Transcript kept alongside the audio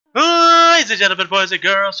Ladies and gentlemen, boys and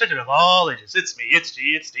girls, children of all ages, it's me, it's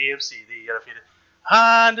G, it's DMC, the undefeated,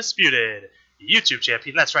 undisputed YouTube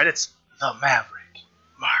champion. That's right, it's the Maverick,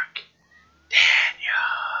 Mark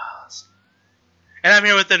Daniels. And I'm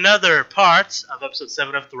here with another part of episode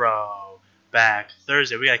 7 of Throwback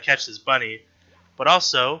Thursday. We gotta catch this bunny, but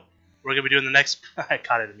also, we're gonna be doing the next. I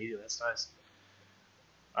caught it immediately, that's nice.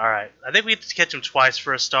 Alright, I think we have to catch him twice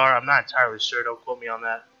for a star. I'm not entirely sure, don't quote me on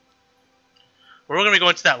that. We're going to be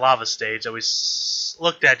going to that lava stage that we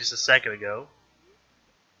looked at just a second ago.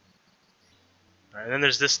 Alright, and then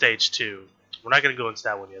there's this stage too. We're not going to go into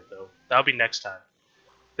that one yet though. That'll be next time.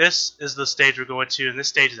 This is the stage we're going to, and this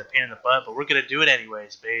stage is a pain in the butt, but we're going to do it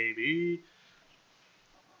anyways, baby.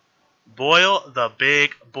 Boyle the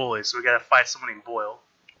Big Bully. So we got to fight someone named Boyle.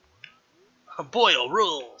 Boyle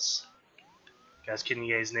rules! Guys, can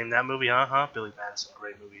you guys name that movie, huh? Billy Madison,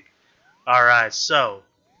 great movie. Alright, so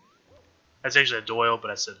that's actually a Doyle, but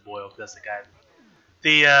I said Boyle because that's the guy.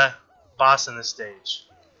 The boss in this stage.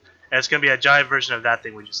 And it's going to be a giant version of that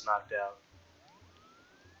thing we just knocked out.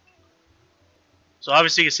 So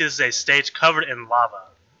obviously you can see this is a stage covered in lava.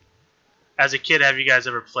 As a kid, have you guys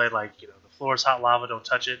ever played like, the floor is hot lava, don't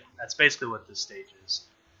touch it? That's basically what this stage is.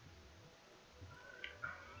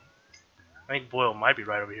 I think Boyle might be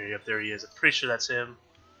right over here. Yep, there he is. I'm pretty sure that's him.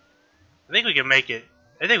 I think we can make it.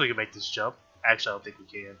 I think we can make this jump. Actually, I don't think we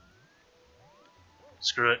can.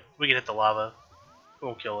 Screw it. We can hit the lava. It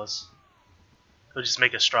won't kill us. It'll just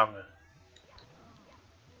make us stronger.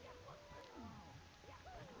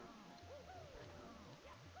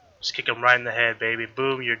 Just kick him right in the head, baby.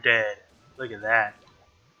 Boom, you're dead. Look at that.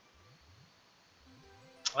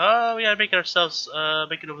 Oh, we gotta make it ourselves.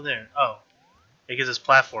 Make it over there. Oh. It gives us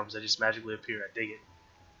platforms that just magically appear. I dig it.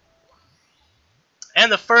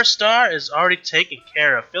 And the first star is already taken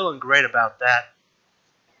care of. Feeling great about that.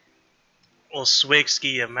 Little swig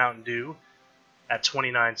ski of Mountain Dew at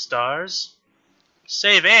 29 stars.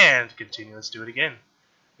 Save and continue. Let's do it again.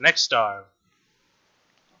 Next star.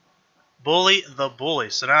 Bully the Bully.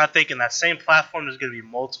 So now I'm thinking that same platform there's going to be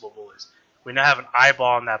multiple bullies. We now have an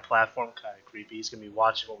eyeball on that platform. Kind of creepy. He's going to be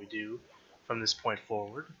watching what we do from this point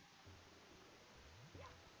forward.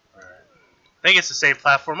 Alright. I think it's the same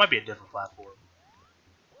platform. Might be a different platform.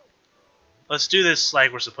 Let's do this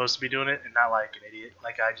like we're supposed to be doing it and not like an idiot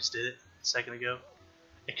like I just did it a second ago.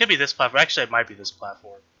 It could be this platform. Actually, it might be this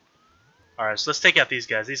platform. Alright, so let's take out these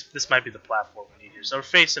guys. This might be the platform we need here. So we're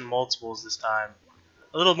facing multiples this time.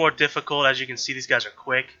 A little more difficult. As you can see, these guys are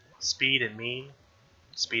quick. Speed and mean.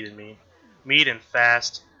 Speed and mean. Mean and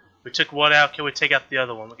fast. We took one out. Can we take out the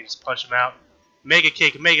other one? We can just punch them out. Mega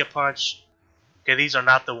kick, mega punch. Okay, these are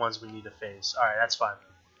not the ones we need to face. Alright, that's fine.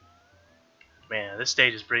 Man, this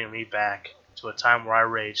stage is bringing me back to a time where I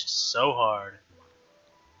raged so hard.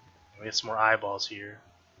 We get some more eyeballs here.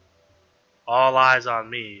 All eyes on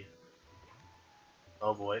me.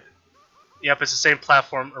 Oh boy. Yep, it's the same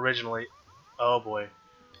platform originally. Oh boy.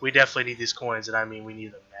 We definitely need these coins, and I mean we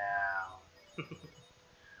need them now.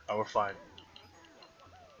 Oh, we're fine.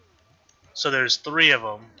 So there's 3 of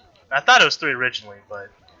them. I thought it was 3 originally, but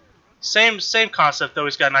same concept though.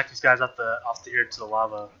 He's got to knock these guys off the here to the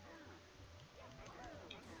lava.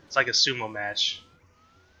 It's like a sumo match.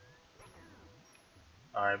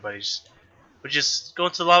 Alright, buddies. We just go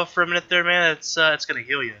into the lava for a minute there, man. It's gonna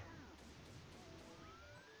heal you.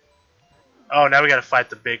 Oh, now we gotta fight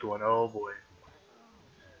the big one. Oh boy.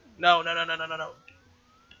 No. Oh,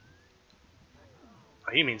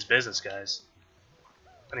 he means business, guys.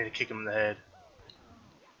 I need to kick him in the head.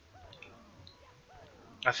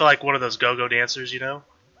 I feel like one of those go-go dancers, you know?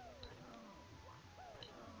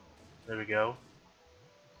 There we go.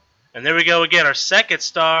 And there we go again, our second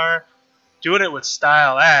star. Doing it with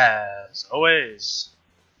style as always.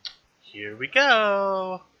 Here we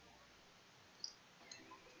go.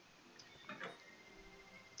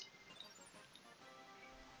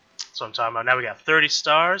 That's what I'm talking about. Now we got 30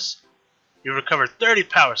 stars. You've recovered 30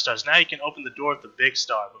 power stars. Now you can open the door with the big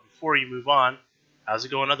star. But before you move on, how's it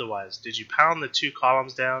going otherwise? Did you pound the 2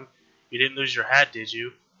 columns down? You didn't lose your hat, did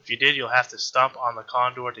you? If you did, you'll have to stomp on the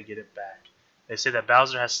condor to get it back. They say that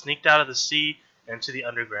Bowser has sneaked out of the sea and into the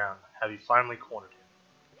underground. Have you finally cornered him?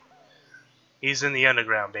 He's in the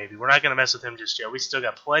underground, baby. We're not going to mess with him just yet. We still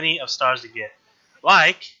got plenty of stars to get.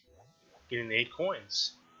 Like getting the 8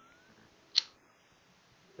 coins.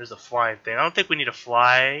 There's the flying thing. I don't think we need to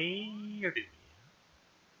fly. Or do we?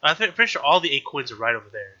 I'm pretty sure all the 8 coins are right over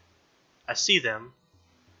there. I see them.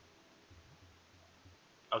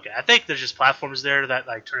 Okay, I think there's just platforms there that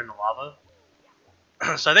like turn into lava.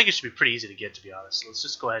 So I think it should be pretty easy to get, to be honest. So let's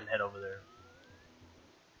just go ahead and head over there.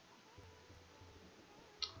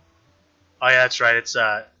 Oh yeah, that's right. It's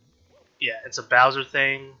Yeah, it's a Bowser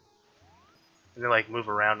thing. And they like move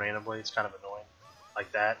around randomly. It's kind of annoying.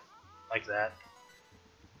 Like that. Like that.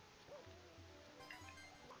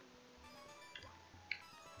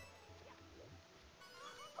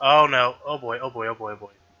 Oh no. Oh boy, oh boy, oh boy, oh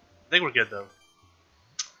boy. I think we're good though.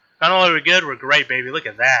 Not only are we good, we're great, baby. Look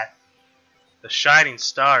at that. The shining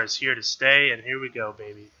star is here to stay, and here we go,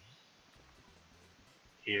 baby.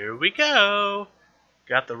 Here we go.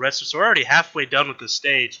 Got the rest of, so we're already halfway done with the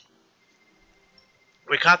stage.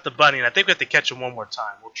 We caught the bunny, and I think we have to catch him one more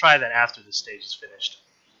time. We'll try that after the stage is finished.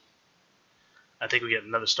 I think we get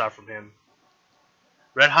another star from him.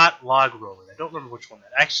 Red Hot Log Roller. I don't remember which one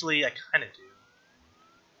that. Actually, I kind of do.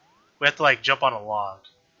 We have to like jump on a log.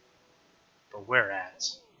 But where at?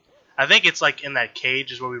 I think it's like in that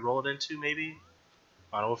cage is where we roll it into, maybe?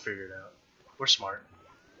 I don't know, we'll figure it out. We're smart.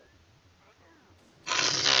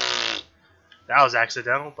 That was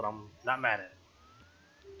accidental, but I'm not mad at it.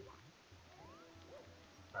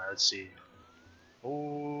 Alright, let's see.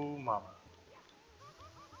 Oh, mama.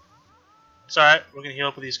 It's alright, we're gonna heal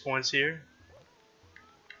up with these coins here.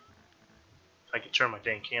 If I can turn my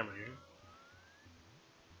dang camera here.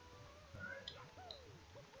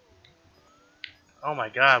 Oh my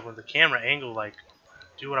god, will the camera angle like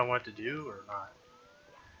do what I want it to do or not?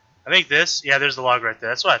 I think this, yeah, there's the log right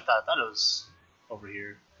there. That's what I thought. I thought it was over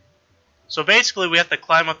here. So basically we have to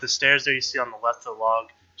climb up the stairs there you see on the left of the log,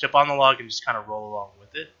 jump on the log and just kind of roll along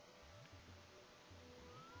with it.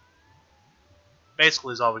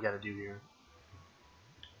 Basically is all we got to do here.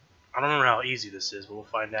 I don't remember how easy this is, but we'll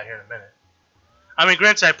find out here in a minute. I mean,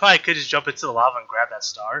 granted, I probably could just jump into the lava and grab that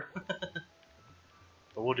star. But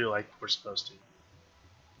we'll do it like we're supposed to.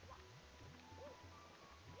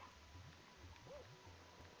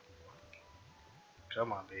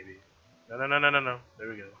 Come on, baby. No, no, no, no, no, no. There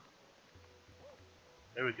we go.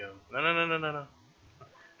 There we go. No, no, no, no, no, no.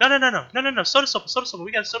 No, no, no, no, no, no, no. Soda Sopa, Soda Sopa.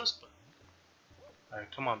 We got a Soda Sopa. Alright,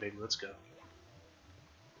 come on, baby. Let's go.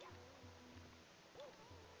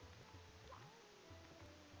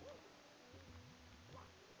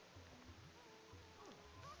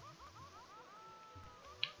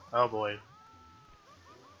 Oh, boy.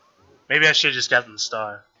 Maybe I should have just gotten the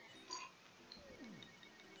star.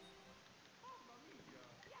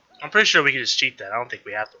 I'm pretty sure we can just cheat that. I don't think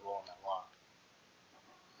we have to roll on that log.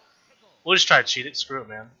 We'll just try to cheat it. Screw it,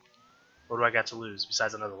 man. What do I got to lose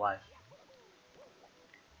besides another life?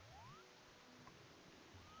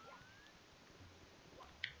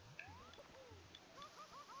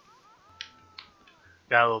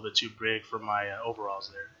 Got a little bit too big for my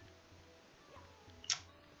overalls there.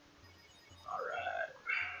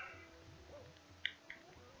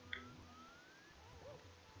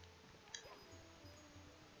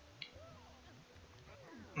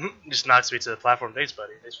 Alright. Just knocks me to the platform. Thanks,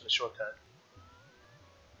 buddy. Thanks for the shortcut.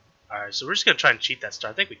 Alright, so we're just going to try and cheat that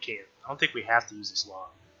star. I think we can. I don't think we have to use this log.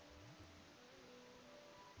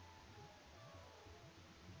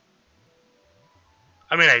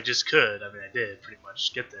 I mean, I just could. I mean, I did pretty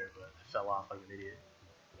much get there, but I fell off like an idiot.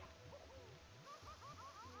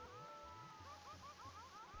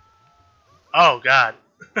 Oh, God.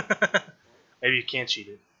 Maybe you can't cheat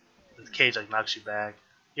it. The cage like knocks you back.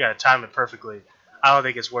 You gotta time it perfectly. I don't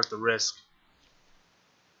think it's worth the risk.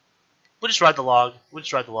 We'll just ride the log. We'll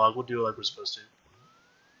just ride the log. We'll do it like we're supposed to.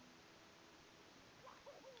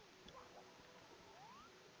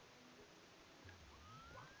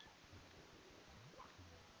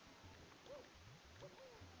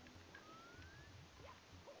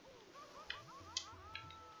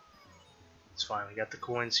 It's fine. We got the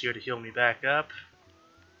coins here to heal me back up.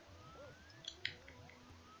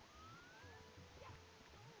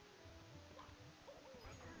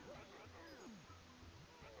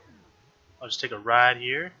 I'll just take a ride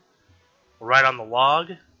here. We'll ride on the log.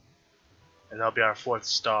 And that'll be our 4th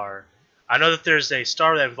star. I know that there's a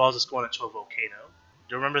star that involves us going into a volcano.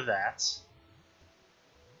 Do you remember that?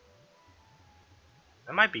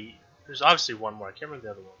 That might be. There's obviously one more. I can't remember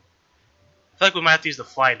the other one. I feel like we might have to use the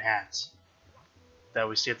flying hats that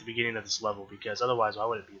we see at the beginning of this level, because otherwise why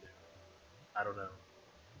would it be there? I don't know.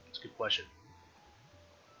 It's a good question.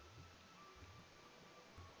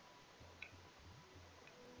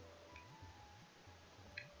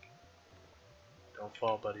 Don't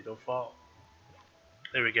fall, buddy. Don't fall.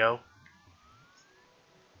 There we go.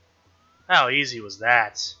 How easy was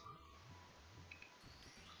that?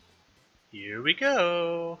 Here we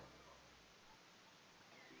go.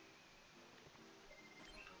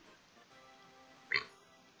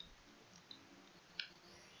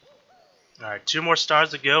 Alright, 2 more stars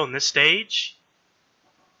to go in this stage.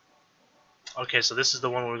 Okay, so this is the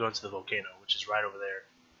one where we're going to the volcano, which is right over there.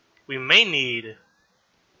 We may need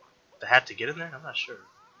the hat to get in there? I'm not sure.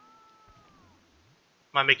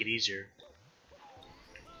 Might make it easier.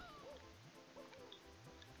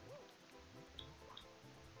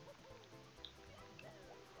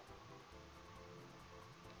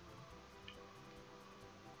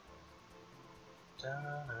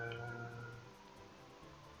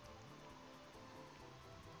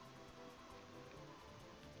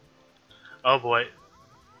 Oh boy.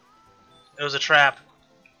 It was a trap.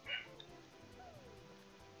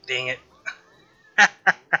 Dang it.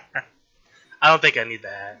 I don't think I need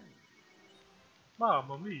that.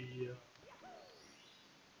 Mamma mia.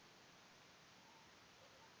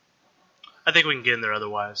 I think we can get in there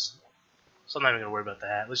otherwise. So I'm not even gonna worry about the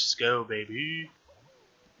hat. Let's just go, baby.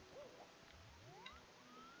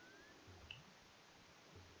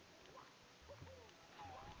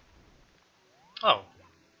 Oh.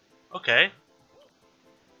 Okay.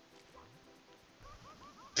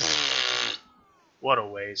 What a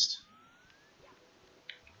waste.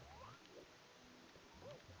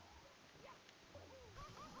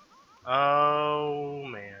 Oh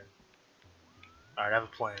man. Alright, I have a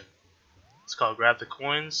plan. It's called grab the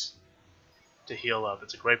coins to heal up.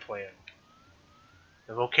 It's a great plan.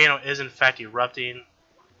 The volcano is in fact erupting.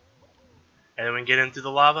 And then we get into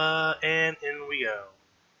the lava and in we go.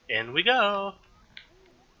 In we go.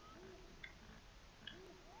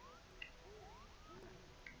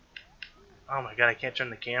 Oh my god, I can't turn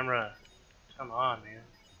the camera. Come on, man.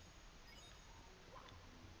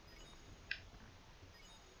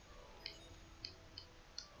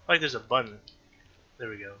 Like there's a button. There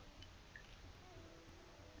we go.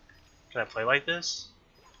 Can I play like this?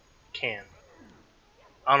 Can.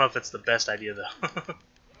 I don't know if it's the best idea though.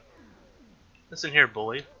 Listen here,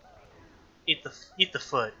 bully. Eat the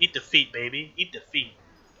foot. Eat the feet, baby. Eat the feet.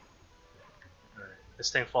 Alright.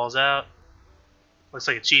 This thing falls out. Looks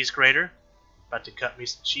like a cheese grater. About to cut me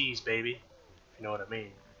some cheese, baby. If you know what I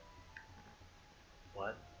mean.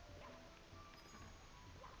 What?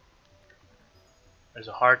 There's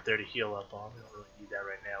a heart there to heal up on. We don't really need that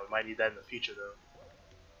right now. We might need that in the future though.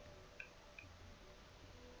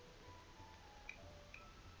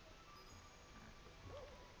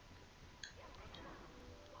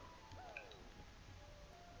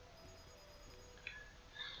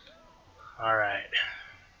 Alright.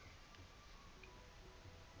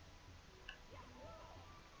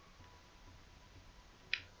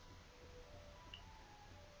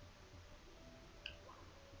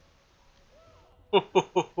 And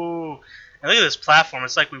look at this platform.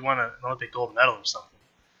 It's like we won an Olympic gold medal or something.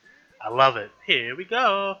 I love it. Here we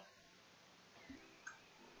go.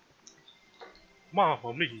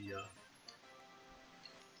 Mamma mia.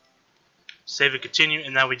 Save and continue,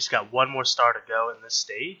 and now we just got one more star to go in this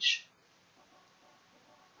stage.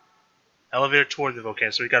 Elevator toward the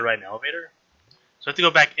volcano. So we gotta ride an elevator. So I have to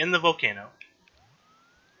go back in the volcano.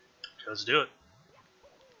 Okay, let's do it.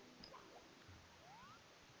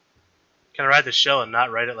 Can I ride the shell and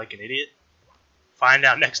not ride it like an idiot? Find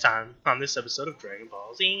out next time on this episode of Dragon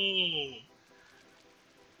Ball Z.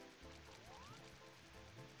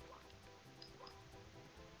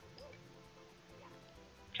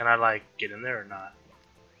 Can I like get in there or not?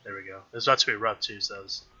 There we go. This is about to be rough too, so that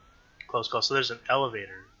was close call. So there's an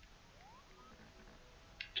elevator.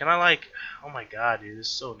 Can I like? Oh my god, dude, this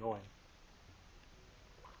is so annoying.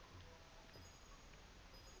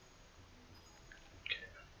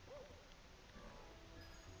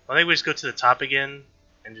 I think we just go to the top again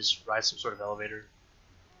and just ride some sort of elevator.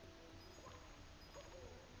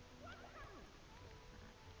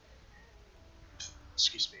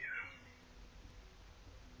 Excuse me.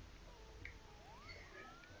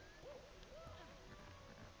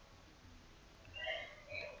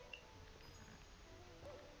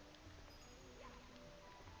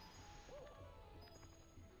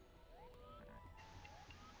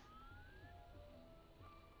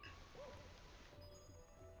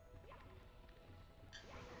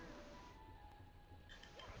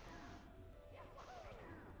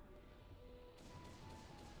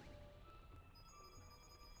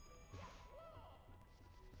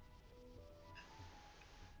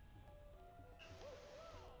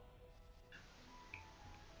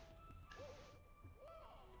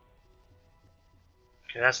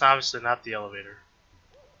 Okay, that's obviously not the elevator.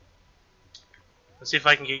 Let's see if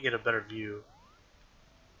I can get a better view.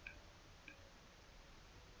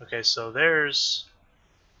 Okay, so there's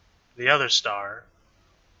the other star.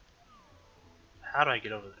 How do I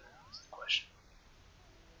get over there? That's the question.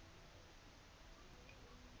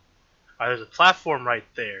 Alright, there's a platform right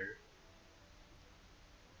there.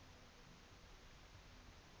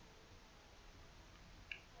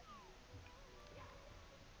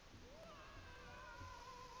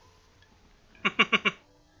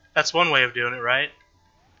 That's one way of doing it, right?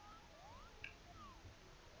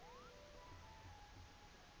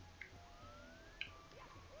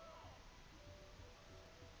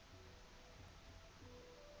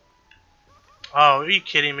 Oh, are you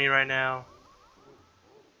kidding me right now?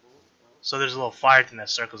 So there's a little fire thing that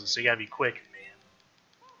circles it, so you gotta be quick, man.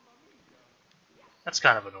 That's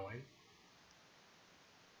kind of annoying.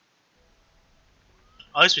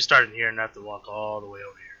 At least we started here and not have to walk all the way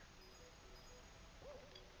over here.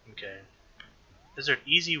 Okay. Is there an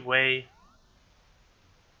easy way?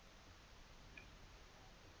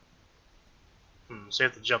 So you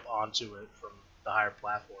have to jump onto it from the higher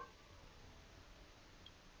platform.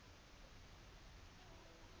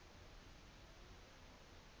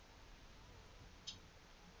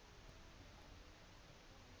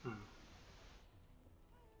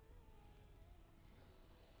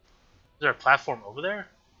 Is there a platform over there?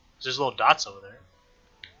 There's little dots over there.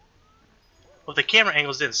 Well, if the camera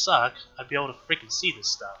angles didn't suck, I'd be able to freaking see this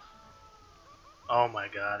stuff. Oh my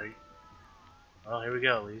god. Oh, here we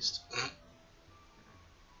go at least.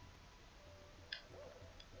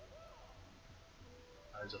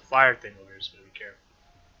 There's a fire thing over here, so be careful.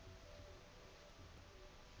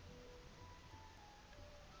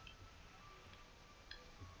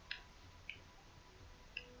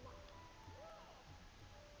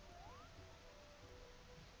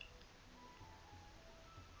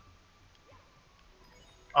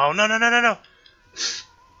 Oh, no, no, no, no, no!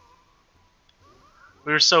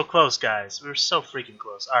 We were so close, guys. We were so freaking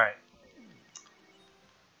close. Alright.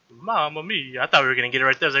 Mamma mia. I thought we were going to get it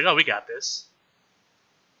right there. I was like, oh, we got this.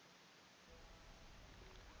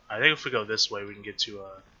 I think if we go this way, we can get to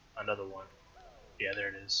another one. Yeah, there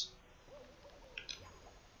it is.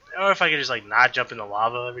 Or if I could just like not jump in the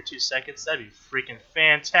lava every 2 seconds, that'd be freaking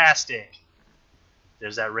fantastic.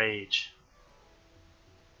 There's that rage.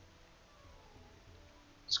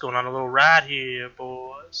 Let's go on a little ride here,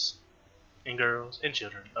 boys and girls and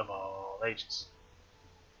children of all ages.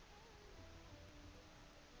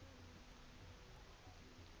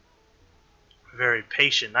 Very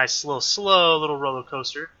patient, nice slow little roller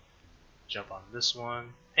coaster. Jump on this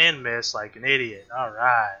one and miss like an idiot.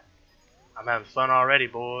 Alright. I'm having fun already,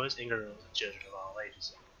 boys and girls and children of all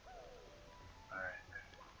ages. Alright.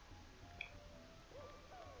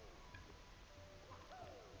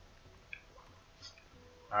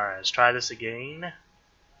 Alright, let's try this again.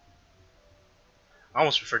 I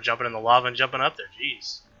almost prefer jumping in the lava and jumping up there.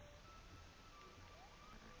 Jeez.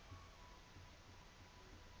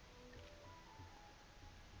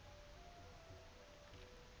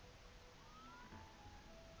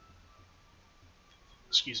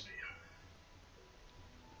 Excuse me.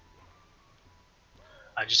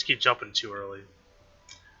 I just keep jumping too early.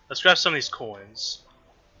 Let's grab some of these coins.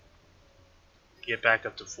 Get back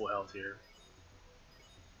up to full health here.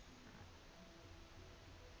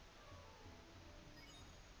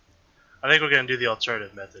 I think we're going to do the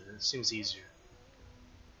alternative method. It seems easier.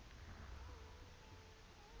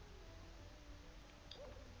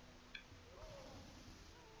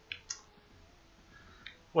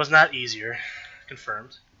 Was not easier.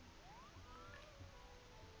 Confirmed.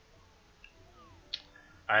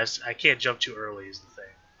 I can't jump too early is the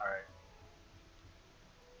thing. Alright.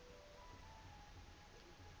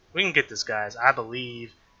 We can get this, guys. I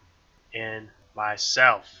believe in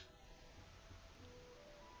myself.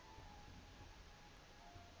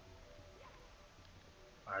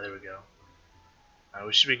 Alright, there we go. Alright,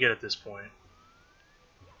 we should be good at this point.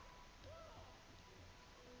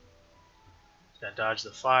 Gotta dodge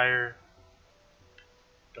the fire.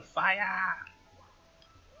 The fire!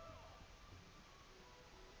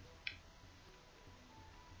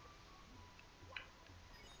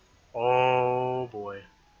 Oh boy.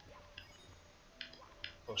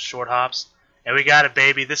 Those short hops. And we got it,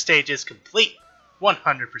 baby. This stage is complete.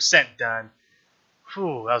 100% done.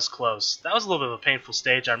 Whew, that was close. That was a little bit of a painful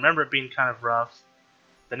stage. I remember it being kind of rough.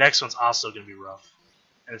 The next one's also going to be rough.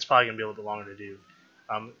 And it's probably going to be a little bit longer to do.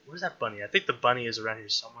 Where's that bunny? I think the bunny is around here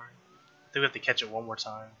somewhere. I think we have to catch it one more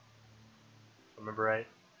time. If I remember right.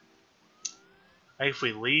 I think if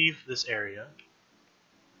we leave this area,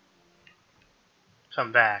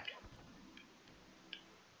 come back,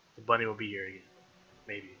 the bunny will be here again.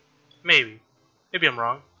 Maybe. Maybe. Maybe I'm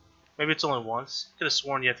wrong. Maybe it's only once. Could have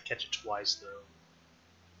sworn you have to catch it twice, though.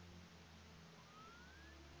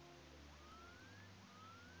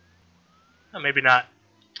 Oh, maybe not.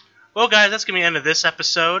 Well, guys, that's going to be the end of this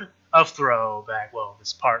episode of Throwback. Well,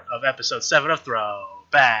 this part of episode 7 of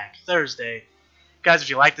Throwback Thursday. Guys, if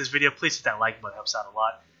you like this video, please hit that like button. It helps out a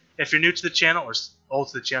lot. If you're new to the channel or old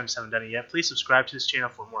to the channel and just haven't done it yet, please subscribe to this channel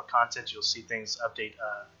for more content. You'll see things update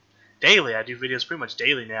daily. I do videos pretty much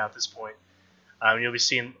daily now at this point. You'll be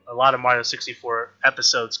seeing a lot of Mario 64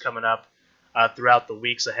 episodes coming up throughout the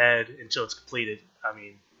weeks ahead until it's completed. I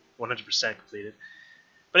mean, 100% completed.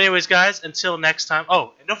 But anyways, guys, until next time.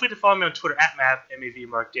 Oh, and don't forget to follow me on Twitter at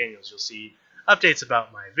MAV_MarkDaniels. You'll see updates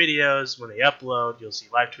about my videos when they upload. You'll see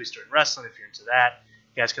live tweets during wrestling if you're into that.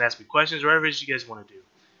 You guys can ask me questions or whatever it is you guys want to do.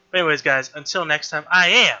 But anyways, guys, until next time, I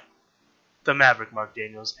am the Maverick Mark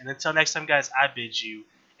Daniels. And until next time, guys, I bid you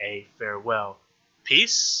a farewell.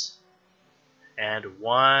 Peace and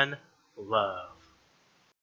one love.